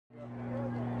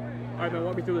All right, man,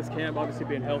 walk me through this camp, obviously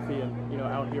being healthy and,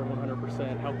 out here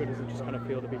 100%. How good does it just kind of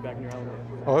feel to be back in your element?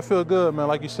 Oh, it feels good, man.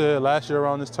 Like you said, last year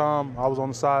around this time, I was on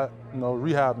the side,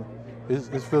 rehabbing. It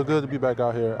feels good to be back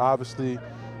out here. Obviously,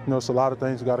 it's a lot of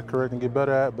things we got to correct and get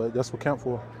better at, but that's what camp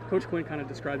for. Coach Quinn kind of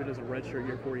described it as a redshirt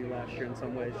year for you last year in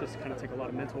some ways, just to kind of take a lot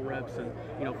of mental reps and,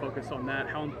 focus on that.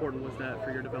 How important was that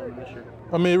for your development this year?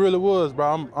 I mean, it really was,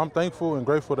 bro. I'm thankful and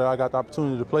grateful that I got the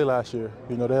opportunity to play last year.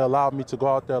 They allowed me to go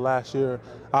out there last year,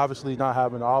 obviously not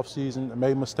having the off season,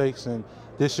 made mistakes, and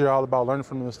this year all about learning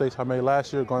from the mistakes I made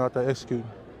last year, going out there executing.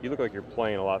 You look like you're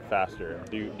playing a lot faster.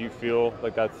 Do you feel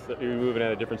like you're moving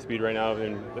at a different speed right now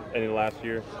than any last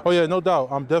year? Oh yeah, no doubt.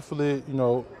 I'm definitely,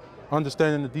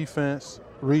 understanding the defense,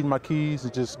 reading my keys,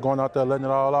 and just going out there, letting it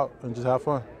all out, and just have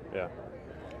fun. Yeah.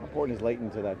 How important is Leighton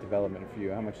to that development for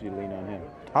you? How much do you lean on him?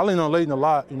 I lean on Leighton a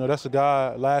lot. That's a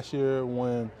guy last year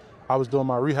when I was doing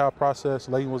my rehab process.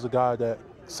 Leighton was a guy that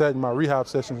sat in my rehab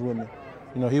sessions with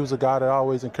me. He was a guy that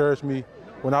always encouraged me.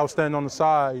 When I was standing on the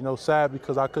side, sad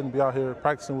because I couldn't be out here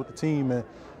practicing with the team. And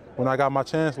when I got my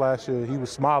chance last year, he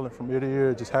was smiling from ear to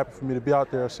ear, just happy for me to be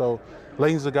out there. So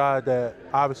Leighton's a guy that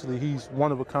obviously he's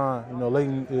one of a kind.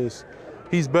 Leighton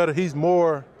he's better, he's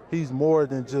more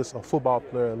than just a football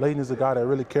player. Leighton is a guy that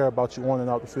really cares about you on and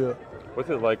out the field. What's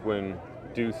it like when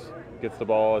Deuce gets the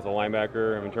ball as a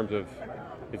linebacker in terms of,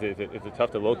 is it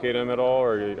tough to locate him at all,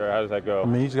 or how does that go? I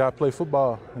mean, he's got to play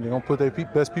football, and they're going to put their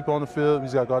best people on the field.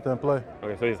 He's got to go out there and play.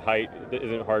 Okay, so his height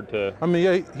isn't hard to... I mean,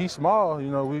 yeah, he's small.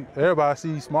 Everybody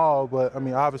sees he's small, but, I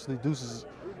mean, obviously Deuce is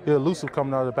elusive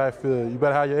coming out of the backfield. You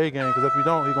better have your A game, because if you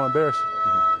don't, he's going to embarrass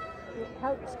you.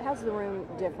 How's the room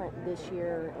different this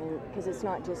year? Because it's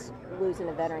not just losing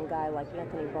a veteran guy like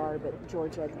Anthony Barr, but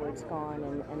George Edwards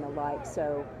gone and the like.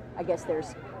 So I guess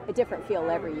there's a different feel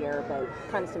every year, but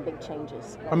kind of some big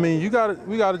changes. I mean,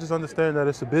 we gotta just understand that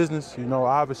it's a business.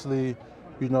 Obviously,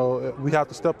 we have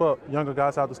to step up. Younger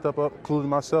guys have to step up, including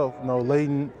myself.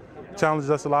 Leighton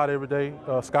challenges us a lot every day.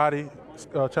 Scotty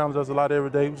challenges us a lot every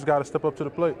day. We just got to step up to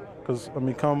the plate. Because, I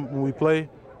mean, come when we play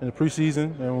in the preseason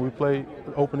and when we play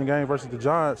the opening game versus the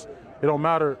Giants, it don't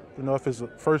matter, if it's a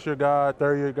first-year guy,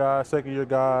 third-year guy, second-year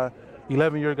guy,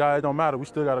 11-year guy, it don't matter. We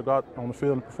still got to go out on the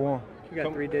field and perform. You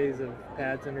got 3 days of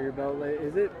pads under your belt.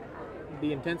 Is it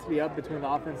the intensity up between the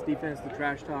offense, defense, the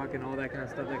trash talk, and all that kind of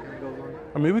stuff that kind of goes on?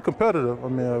 I mean, we competitive. I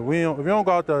mean, if you don't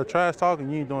go out there trash talking,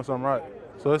 you ain't doing something right.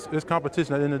 So it's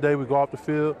competition. At the end of the day, we go off the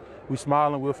field, we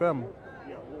smile, and we're a family.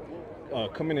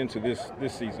 Coming into this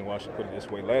season, well, I should put it this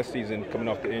way, last season, coming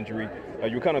off the injury,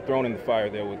 you were kind of thrown in the fire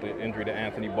there with the injury to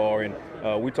Anthony Barr,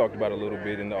 and we talked about it a little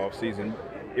bit in the offseason.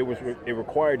 It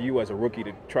required you as a rookie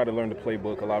to try to learn the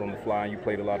playbook a lot on the fly, and you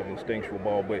played a lot of instinctual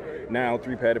ball, but now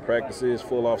 3 padded practices,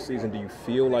 full off season, do you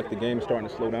feel like the game is starting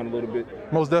to slow down a little bit?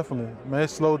 Most definitely. Man, it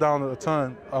slowed down a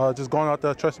ton. Just going out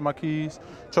there, trusting my keys,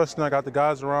 trusting I got the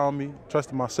guys around me,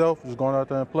 trusting myself, just going out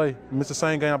there and play. It's the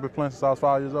same game I've been playing since I was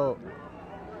 5 years old.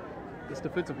 This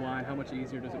defensive line, how much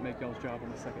easier does it make y'all's job on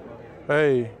the second level?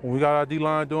 Hey, when we got our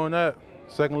D-line doing that,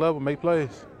 second level, make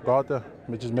plays. Go out there,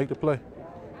 just make the play.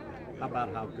 How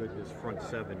about how good this front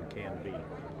seven can be?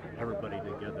 Everybody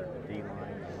together, the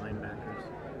D-line, the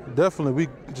linebackers. Definitely,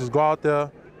 we just go out there,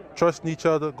 trusting each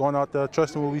other, going out there,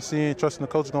 trusting what we see, trusting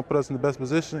the coach is going to put us in the best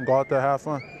position, go out there, have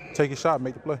fun, take a shot,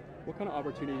 make the play. What kind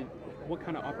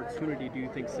of opportunity do you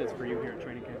think sits for you here at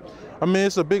training camp? I mean,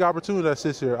 it's a big opportunity that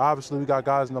sits here. Obviously, we got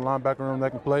guys in the linebacker room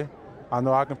that can play. I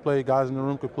know I can play, guys in the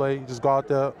room can play. You just go out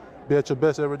there, be at your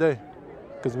best every day.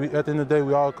 Because at the end of the day,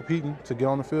 we all competing to get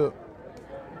on the field.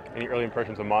 Any early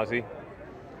impressions of Mozzie?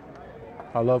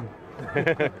 I love him.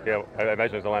 Yeah, I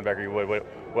imagine as a linebacker you would.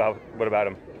 What about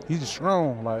him? He's just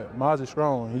strong. Like, Mozzie's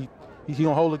strong. He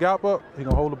gonna hold the gap up. He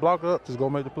gonna hold the block up. Just go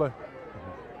make the play.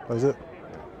 That's it.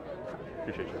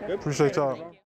 Appreciate you. Appreciate y'all.